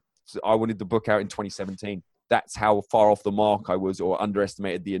wanted the book out in 2017. That's how far off the mark I was, or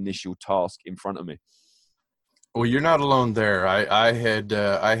underestimated the initial task in front of me. Well, you're not alone there. I had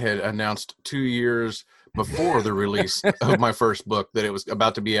announced 2 years before the release of my first book that it was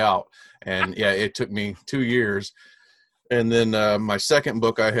about to be out, and it took me 2 years. And then my second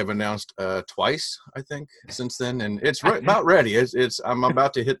book I have announced twice, I think, since then, and it's about ready. I'm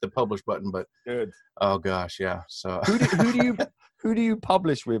about to hit the publish button, but good. Oh gosh, yeah. So who do you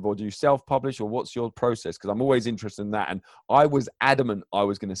publish with, or do you self-publish, or what's your process? Because I'm always interested in that. And I was adamant I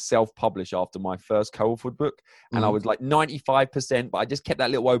was going to self-publish after my first co-authored book, and I was like 95%, but I just kept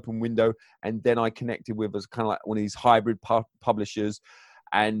that little open window. And then I connected with as kind of like one of these hybrid publishers,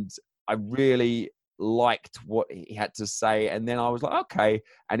 and I really liked what he had to say. And then I was like, okay.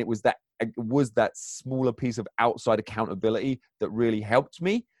 And it was that smaller piece of outside accountability that really helped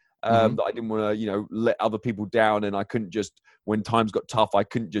me. That I didn't want to, let other people down, and I couldn't just, when times got tough, I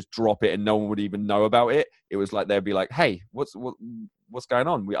couldn't just drop it and no one would even know about it. It was like, they'd be like, hey, what's going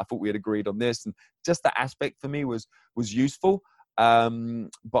on? I thought we had agreed on this. And just that aspect for me was useful. But I'm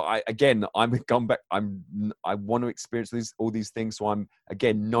gone back. I want to experience all these things. So I'm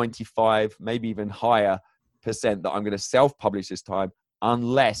again 95, maybe even higher percent that I'm going to self-publish this time,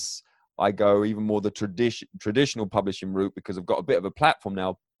 unless I go even more the traditional publishing route, because I've got a bit of a platform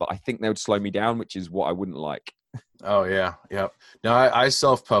now. But I think they would slow me down, which is what I wouldn't like. Oh yeah, yep. No, I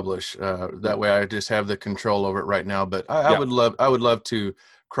self-publish. That way, I just have the control over it right now. But I would love to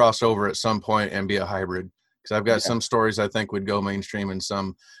cross over at some point and be a hybrid, because I've got some stories I think would go mainstream and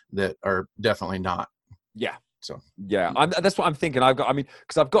some that are definitely not. Yeah. So that's what I'm thinking.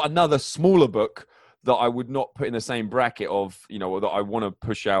 Because I've got another smaller book that I would not put in the same bracket of, that I want to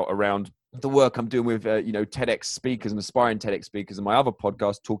push out around the work I'm doing with, TEDx speakers and aspiring TEDx speakers, and my other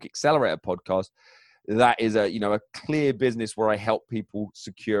podcast, Talk Accelerator podcast. That is a clear business where I help people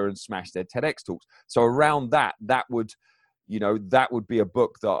secure and smash their TEDx talks. So around that would be a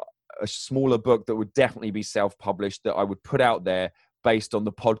smaller book that would definitely be self-published, that I would put out there based on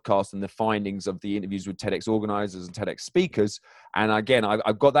the podcast and the findings of the interviews with TEDx organizers and TEDx speakers. And again,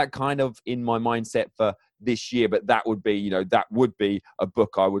 I've got that kind of in my mindset for this year, but that would be a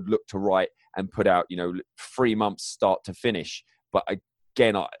book I would look to write and put out, 3 months start to finish. But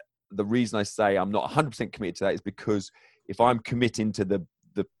again, the reason I say I'm not 100% committed to that is because if I'm committing to the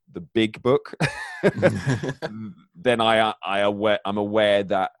big book, then I'm aware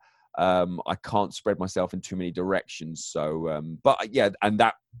that I can't spread myself in too many directions. So, and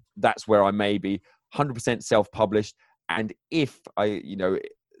that's where I may be 100% self-published. And if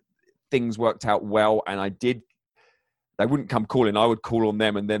things worked out well and they wouldn't come calling, I would call on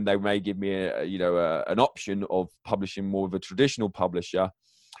them, and then they may give me an option of publishing more of a traditional publisher.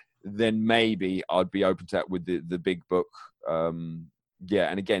 Then maybe I'd be open to that with the big book. And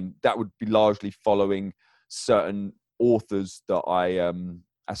again, that would be largely following certain authors that I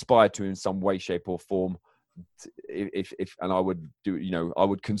aspire to in some way, shape, or form. And I would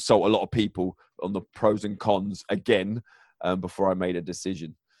consult a lot of people on the pros and cons again before I made a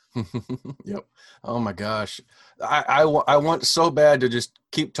decision. Yep. Oh my gosh. I want so bad to just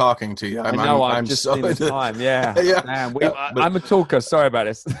keep talking to you. I'm just so in the time. Yeah. Man, I'm a talker. Sorry about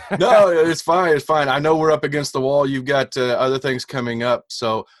this. No, it's fine. It's fine. I know we're up against the wall. You've got other things coming up.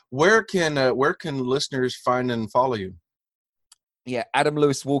 So where can listeners find and follow you? Yeah. Adam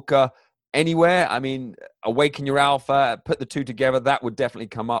Lewis Walker, anywhere. Awaken Your Alpha, put the two together. That would definitely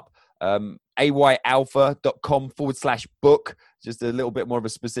come up. ayalpha.com/book. Just a little bit more of a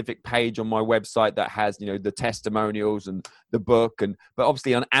specific page on my website that has, the testimonials and the book. But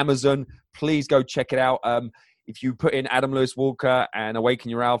obviously on Amazon, please go check it out. If you put in Adam Lewis Walker and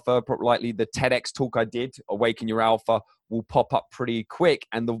Awaken Your Alpha, probably likely the TEDx talk I did, Awaken Your Alpha, will pop up pretty quick.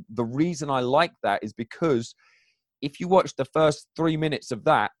 And the reason I like that is because if you watch the first 3 minutes of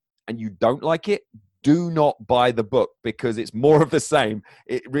that and you don't like it, do not buy the book, because it's more of the same.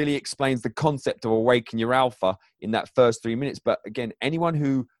 It really explains the concept of Awaken Your Alpha in that first 3 minutes. But again, anyone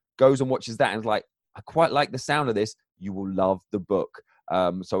who goes and watches that and is like, I quite like the sound of this, you will love the book.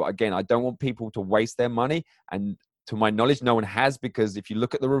 So again, I don't want people to waste their money. And to my knowledge, no one has, because if you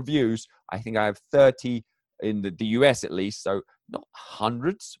look at the reviews, I think I have 30 in the US at least. So not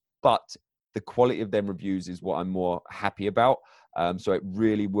hundreds, but the quality of them reviews is what I'm more happy about. So it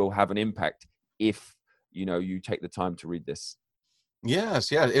really will have an impact if you take the time to read this.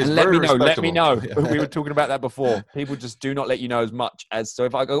 Yes, yeah. And let me know. We were talking about that before. People just do not let you know as much as. So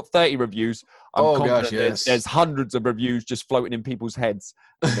if I got 30 reviews, I'm confident there's hundreds of reviews just floating in people's heads.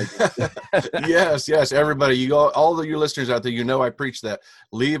 Yes. Everybody, all of your listeners out there, I preach that.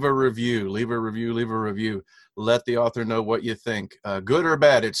 Leave a review. Let the author know what you think. Good or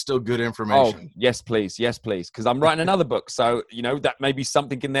bad, it's still good information. Oh, yes, please. Because I'm writing another book. So, that may be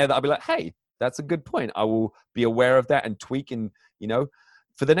something in there that I'll be like, hey, that's a good point. I will be aware of that and tweak and,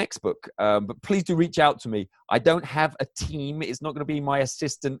 for the next book. But please do reach out to me. I don't have a team. It's not going to be my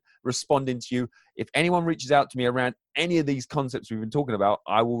assistant responding to you. If anyone reaches out to me around any of these concepts we've been talking about,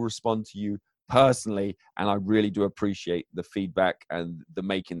 I will respond to you personally. And I really do appreciate the feedback and the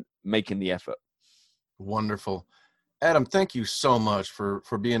making the effort. Wonderful. Adam, thank you so much for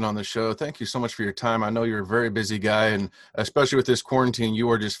being on the show. Thank you so much for your time. I know you're a very busy guy, and especially with this quarantine, you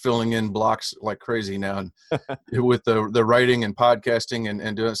are just filling in blocks like crazy now, and with the writing and podcasting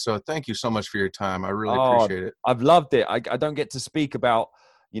and doing so. Thank you so much for your time. I really appreciate it. I've loved it. I don't get to speak about,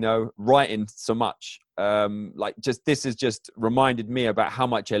 writing so much. This has just reminded me about how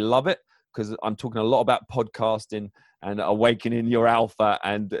much I love it, because I'm talking a lot about podcasting and awakening your alpha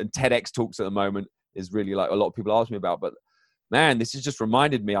and TEDx talks at the moment. Is really like a lot of people ask me about, but man, this has just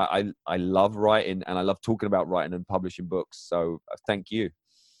reminded me. I love writing, and I love talking about writing and publishing books. So thank you.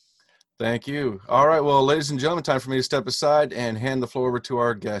 Thank you. All right. Well, ladies and gentlemen, time for me to step aside and hand the floor over to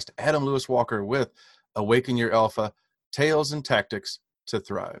our guest, Adam Lewis Walker, with Awaken Your Alpha, Tales and Tactics to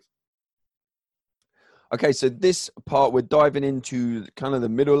Thrive. Okay, so this part, we're diving into kind of the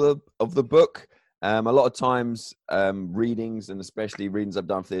middle of the book. A lot of times, readings, and especially readings I've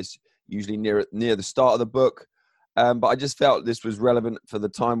done for this, usually near the start of the book. But I just felt this was relevant for the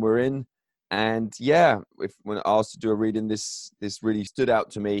time we're in. And yeah, when asked to do a reading, this really stood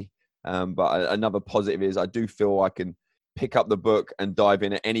out to me. But another positive is I do feel I can pick up the book and dive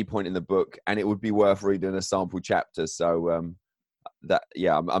in at any point in the book, and it would be worth reading a sample chapter. So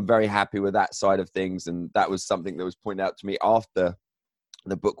I'm very happy with that side of things. And that was something that was pointed out to me after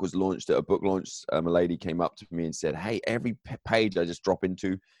the book was launched. At a book launch, a lady came up to me and said, "Hey, every page I just drop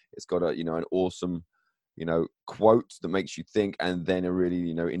into, it's got an awesome, quote that makes you think, and then a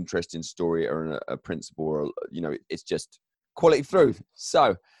really, interesting story or a principle, or, it's just quality through."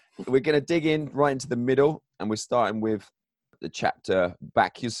 So we're going to dig in right into the middle, and we're starting with the chapter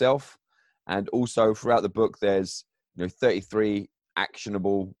Back Yourself. And also throughout the book, there's 33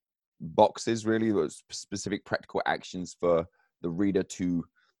 actionable boxes, really, those specific practical actions for the reader to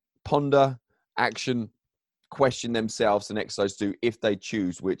ponder, action, question themselves, and exercise do if they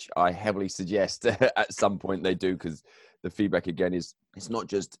choose, which I heavily suggest at some point they do, because the feedback again is it's not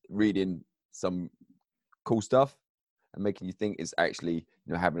just reading some cool stuff and making you think, it's actually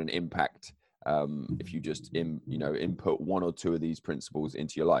having an impact if you just input one or two of these principles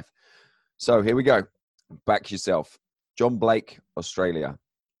into your life. So here we go. Back yourself. John Blake, Australia.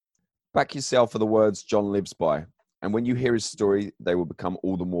 Back yourself are the words John lives by, and when you hear his story, they will become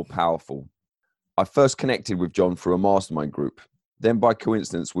all the more powerful. I first connected with John through a mastermind group. Then by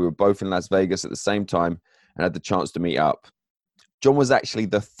coincidence, we were both in Las Vegas at the same time and had the chance to meet up. John was actually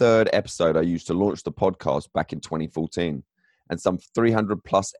the third episode I used to launch the podcast back in 2014. And some 300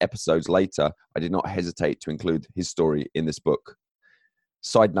 plus episodes later, I did not hesitate to include his story in this book.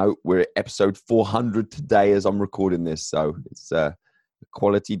 Side note, we're at episode 400 today as I'm recording this, so it's a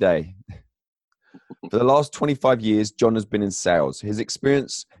quality day. For the last 25 years, John has been in sales. His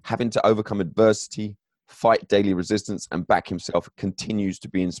experience having to overcome adversity, fight daily resistance, and back himself continues to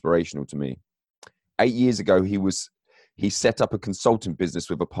be inspirational to me. 8 years ago, he set up a consulting business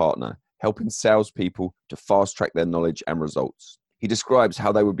with a partner, helping salespeople to fast track their knowledge and results. He describes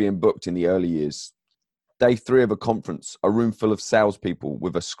how they were being booked in the early years. Day 3 of a conference, a room full of salespeople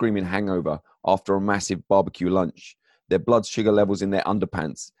with a screaming hangover after a massive barbecue lunch, their blood sugar levels in their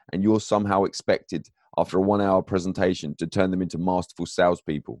underpants, and you're somehow expected, after a 1-hour presentation, to turn them into masterful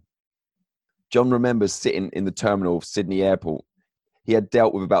salespeople. John remembers sitting in the terminal of Sydney Airport. He had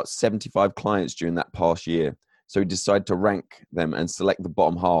dealt with about 75 clients during that past year, so he decided to rank them and select the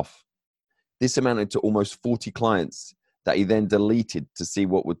bottom half. This amounted to almost 40 clients that he then deleted to see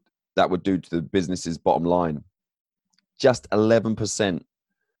what that would do to the business's bottom line. Just 11%.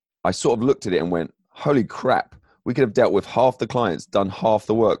 I sort of looked at it and went, holy crap, we could have dealt with half the clients, done half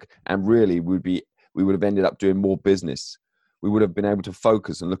the work, and really we would have ended up doing more business. We would have been able to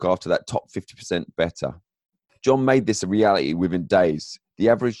focus and look after that top 50% better. John made this a reality within days. The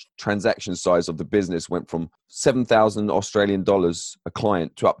average transaction size of the business went from 7,000 Australian dollars a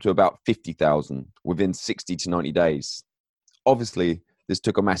client to up to about 50,000 within 60 to 90 days. Obviously, this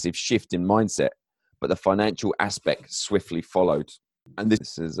took a massive shift in mindset, but the financial aspect swiftly followed. And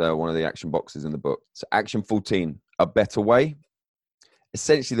this is one of the action boxes in the book. So action 14, a better way.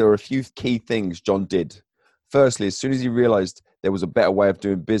 Essentially, there are a few key things John did. Firstly, as soon as he realized there was a better way of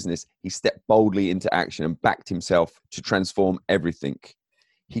doing business, he stepped boldly into action and backed himself to transform everything.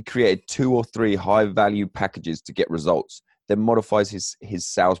 He created 2 or 3 high-value packages to get results, then modifies his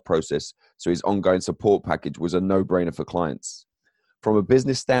sales process so his ongoing support package was a no-brainer for clients. From a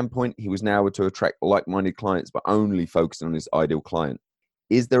business standpoint, he was now able to attract like-minded clients, but only focusing on his ideal client.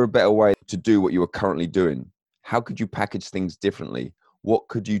 Is there a better way to do what you are currently doing? How could you package things differently? What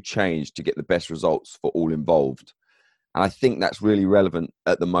could you change to get the best results for all involved? And I think that's really relevant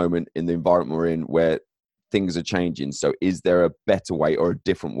at the moment in the environment we're in, where things are changing. So is there a better way or a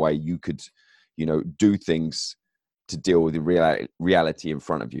different way you could, do things to deal with the reality in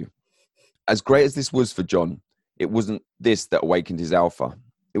front of you? As great as this was for John, it wasn't this that awakened his alpha.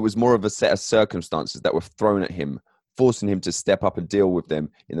 It was more of a set of circumstances that were thrown at him, forcing him to step up and deal with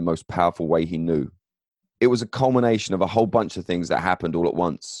them in the most powerful way he knew. It was a culmination of a whole bunch of things that happened all at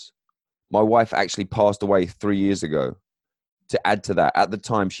once. My wife actually passed away 3 years ago. To add to that, at the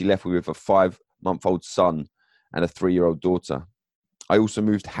time, she left me with a 5-month-old son and a 3-year-old daughter. I also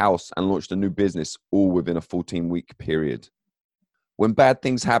moved house and launched a new business, all within a 14-week period. When bad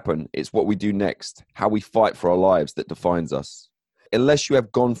things happen, it's what we do next, how we fight for our lives that defines us. Unless you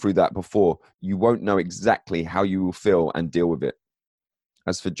have gone through that before, you won't know exactly how you will feel and deal with it.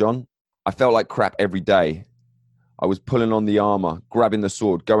 As for John, I felt like crap every day. I was pulling on the armor, grabbing the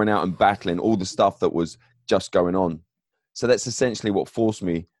sword, going out and battling all the stuff that was just going on. So that's essentially what forced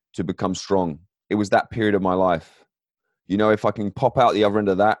me to become strong. It was that period of my life. You know, if I can pop out the other end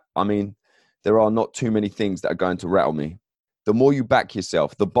of that, I mean, there are not too many things that are going to rattle me. The more you back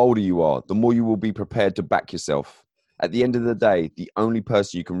yourself, the bolder you are, the more you will be prepared to back yourself. At the end of the day, the only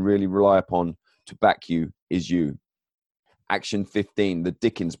person you can really rely upon to back you is you. Action 15, the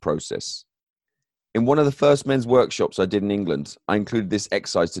Dickens process. In one of the first men's workshops I did in England, I included this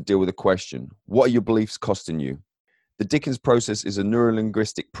exercise to deal with a question: what are your beliefs costing you? The Dickens process is a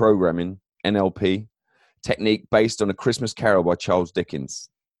neuro-linguistic programming, NLP, technique based on A Christmas Carol by Charles Dickens.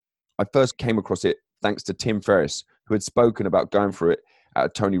 I first came across it thanks to Tim Ferriss, who had spoken about going through it at a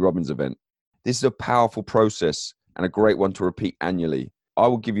Tony Robbins event. This is a powerful process and a great one to repeat annually. I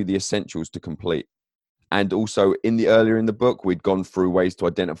will give you the essentials to complete. And also earlier in the book, we'd gone through ways to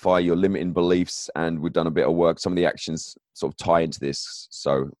identify your limiting beliefs, and we've done a bit of work. Some of the actions sort of tie into this.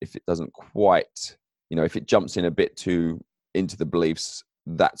 So if it doesn't quite, if it jumps in a bit too into the beliefs,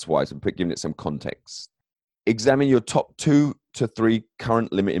 that's why. So giving it some context. Examine your top 2 to 3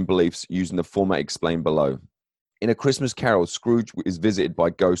 current limiting beliefs using the format explained below. In A Christmas Carol, Scrooge is visited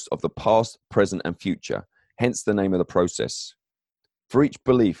by ghosts of the past, present, and future, hence the name of the process. For each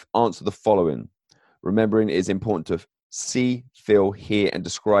belief, answer the following. Remembering it is important to see, feel, hear, and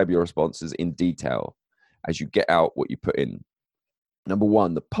describe your responses in detail as you get out what you put in. Number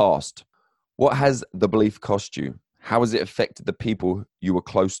 1, the past. What has the belief cost you? How has it affected the people you were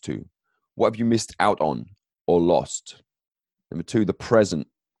close to? What have you missed out on or lost? Number 2, the present.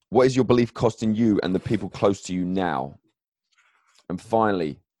 What is your belief costing you and the people close to you now? And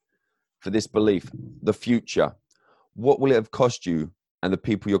finally, for this belief, the future. What will it have cost you and the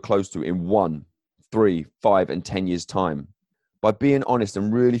people you're close to in 1, 3, 5, and 10 years' time? By being honest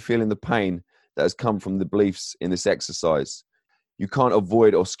and really feeling the pain that has come from the beliefs in this exercise, you can't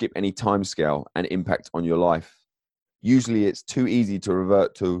avoid or skip any timescale and impact on your life. Usually it's too easy to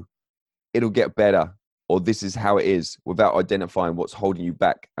revert to, it'll get better, or this is how it is, without identifying what's holding you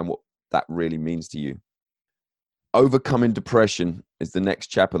back and what that really means to you. Overcoming depression is the next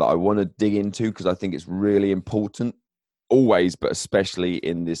chapter that I want to dig into because I think it's really important, always, but especially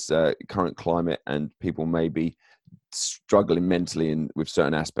in this current climate, and people may be struggling mentally with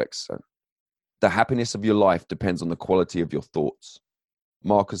certain aspects. So, the happiness of your life depends on the quality of your thoughts.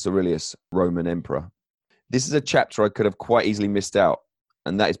 Marcus Aurelius, Roman emperor. This is a chapter I could have quite easily missed out,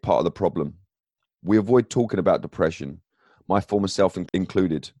 and that is part of the problem. We avoid talking about depression, my former self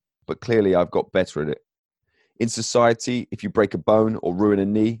included, but clearly I've got better at it. In society, if you break a bone or ruin a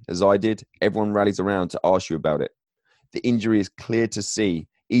knee, as I did, everyone rallies around to ask you about it. The injury is clear to see,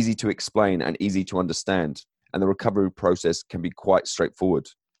 easy to explain, and easy to understand, and the recovery process can be quite straightforward.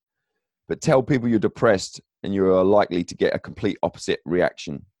 But tell people you're depressed and you are likely to get a complete opposite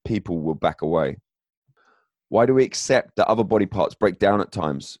reaction. People will back away. Why do we accept that other body parts break down at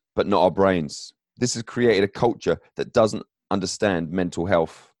times, but not our brains? This has created a culture that doesn't understand mental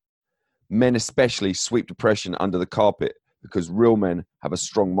health. Men especially sweep depression under the carpet because real men have a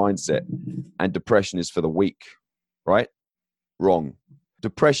strong mindset and depression is for the weak, right? Wrong.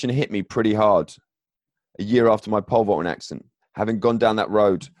 Depression hit me pretty hard a year after my pole vaulting accident. Having gone down that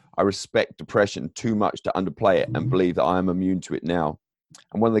road, I respect depression too much to underplay it and believe that I am immune to it now.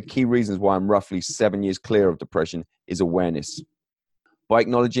 And one of the key reasons why I'm roughly 7 years clear of depression is awareness. By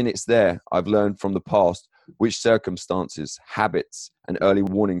acknowledging it's there, I've learned from the past which circumstances, habits, and early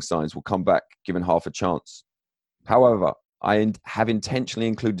warning signs will come back given half a chance. However, I have intentionally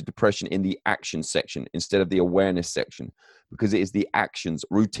included depression in the action section instead of the awareness section because it is the actions,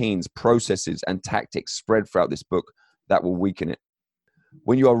 routines, processes, and tactics spread throughout this book that will weaken it.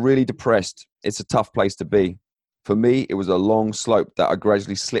 When you are really depressed, it's a tough place to be. For me, it was a long slope that I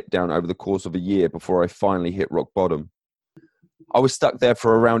gradually slipped down over the course of a year before I finally hit rock bottom. I was stuck there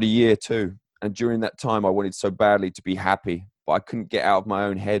for around a year too. And during that time, I wanted so badly to be happy, but I couldn't get out of my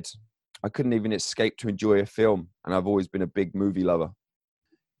own head. I couldn't even escape to enjoy a film, and I've always been a big movie lover.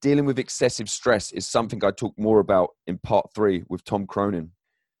 Dealing with excessive stress is something I talk more about in part 3 with Tom Cronin.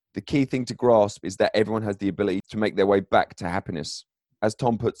 The key thing to grasp is that everyone has the ability to make their way back to happiness. As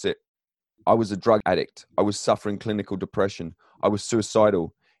Tom puts it, I was a drug addict. I was suffering clinical depression. I was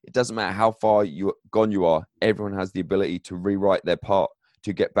suicidal. It doesn't matter how far gone you are, everyone has the ability to rewrite their part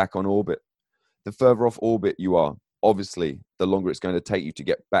to get back on orbit. The further off orbit you are, obviously, the longer it's going to take you to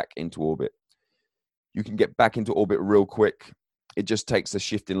get back into orbit. You can get back into orbit real quick. It just takes a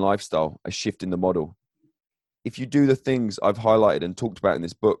shift in lifestyle, a shift in the model. If you do the things I've highlighted and talked about in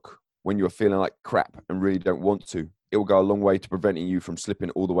this book when you're feeling like crap and really don't want to, it will go a long way to preventing you from slipping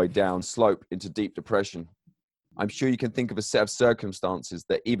all the way down slope into deep depression. I'm sure you can think of a set of circumstances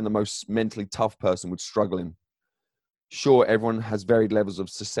that even the most mentally tough person would struggle in. Sure, everyone has varied levels of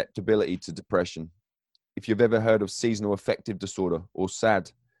susceptibility to depression. If you've ever heard of seasonal affective disorder or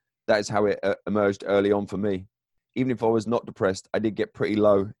SAD, that is how it emerged early on for me. Even if I was not depressed, I did get pretty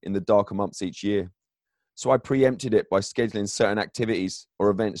low in the darker months each year. So I preempted it by scheduling certain activities or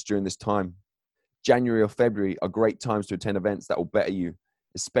events during this time. January or February are great times to attend events that will better you,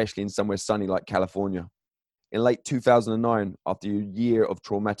 especially in somewhere sunny like California. In late 2009, after a year of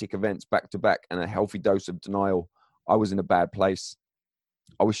traumatic events back to back and a healthy dose of denial, I was in a bad place.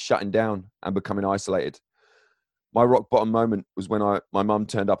 I was shutting down and becoming isolated. My rock bottom moment was when my mum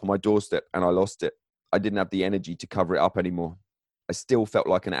turned up on my doorstep and I lost it. I didn't have the energy to cover it up anymore. I still felt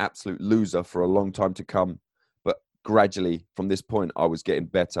like an absolute loser for a long time to come, but gradually from this point, I was getting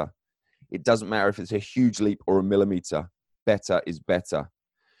better. It doesn't matter if it's a huge leap or a millimeter. Better is better.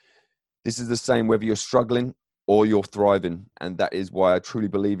 This is the same whether you're struggling or you're thriving, and that is why I truly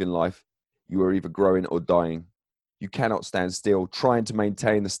believe in life. You are either growing or dying. You cannot stand still. Trying to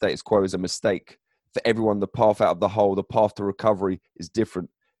maintain the status quo is a mistake. For everyone, the path out of the hole, the path to recovery is different.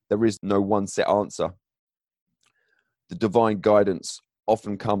 There is no one set answer. The divine guidance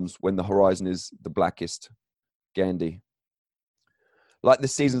often comes when the horizon is the blackest. Gandhi. Like the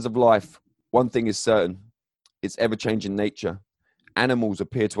seasons of life, one thing is certain. It's ever-changing nature. Animals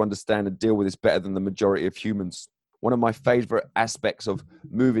appear to understand and deal with this better than the majority of humans. One of my favorite aspects of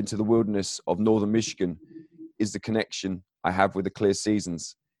moving to the wilderness of northern Michigan is the connection I have with the clear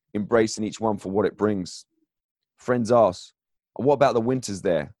seasons, embracing each one for what it brings. Friends ask, what about the winters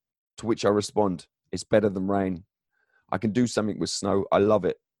there? To which I respond, it's better than rain. I can do something with snow. I love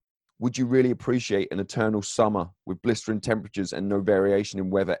it. Would you really appreciate an eternal summer with blistering temperatures and no variation in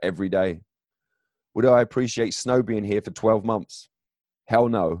weather every day? Would I appreciate snow being here for 12 months? Hell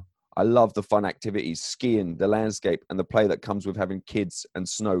no. I love the fun activities, skiing, the landscape, and the play that comes with having kids and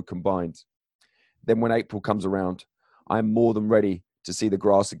snow combined. Then when April comes around, I am more than ready to see the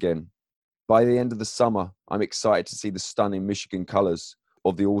grass again. By the end of the summer, I'm excited to see the stunning Michigan colors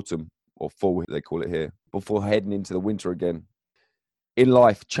of the autumn, or fall, they call it here, before heading into the winter again. In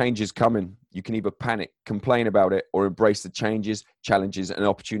life, change is coming. You can either panic, complain about it, or embrace the changes, challenges, and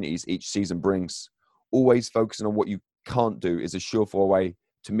opportunities each season brings. Always focusing on what you can't do is a surefire way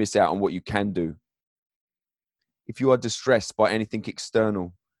to miss out on what you can do. If you are distressed by anything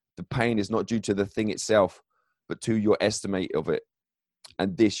external, the pain is not due to the thing itself, but to your estimate of it.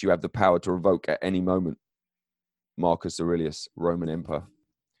 And this you have the power to revoke at any moment. Marcus Aurelius, Roman Emperor.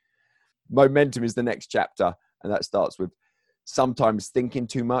 Momentum is the next chapter, and that starts with sometimes thinking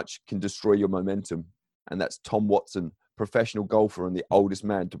too much can destroy your momentum. And that's Tom Watson, professional golfer and the oldest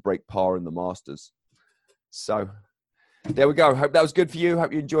man to break par in the Masters. So there we go. Hope that was good for you.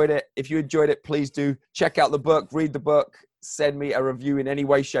 Hope you enjoyed it. If you enjoyed it, please do check out the book, read the book, send me a review in any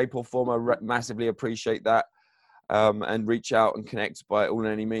way, shape or form. I massively appreciate that. And reach out and connect by all and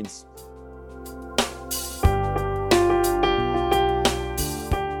any means.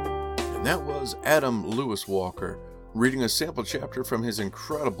 And that was Adam Lewis Walker reading a sample chapter from his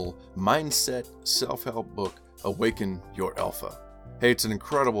incredible mindset self-help book, Awaken Your Alpha. Hey, it's an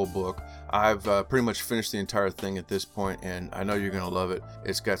incredible book. I've pretty much finished the entire thing at this point, and I know you're going to love it.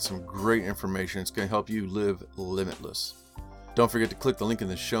 It's got some great information. It's going to help you live limitless. Don't forget to click the link in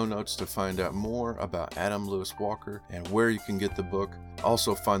the show notes to find out more about Adam Lewis Walker and where you can get the book.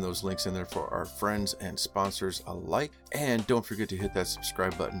 Also find those links in there for our friends and sponsors alike. And don't forget to hit that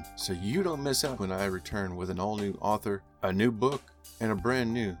subscribe button so you don't miss out when I return with an all-new author, a new book, and a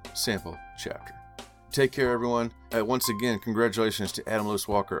brand new sample chapter. Take care, everyone. Once again, congratulations to Adam Lewis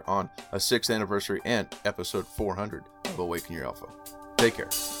Walker on a 6th anniversary and episode 400 of Awaken Your Alpha. Take care.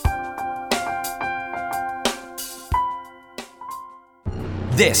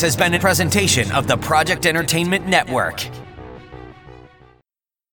 This has been a presentation of the Project Entertainment Network.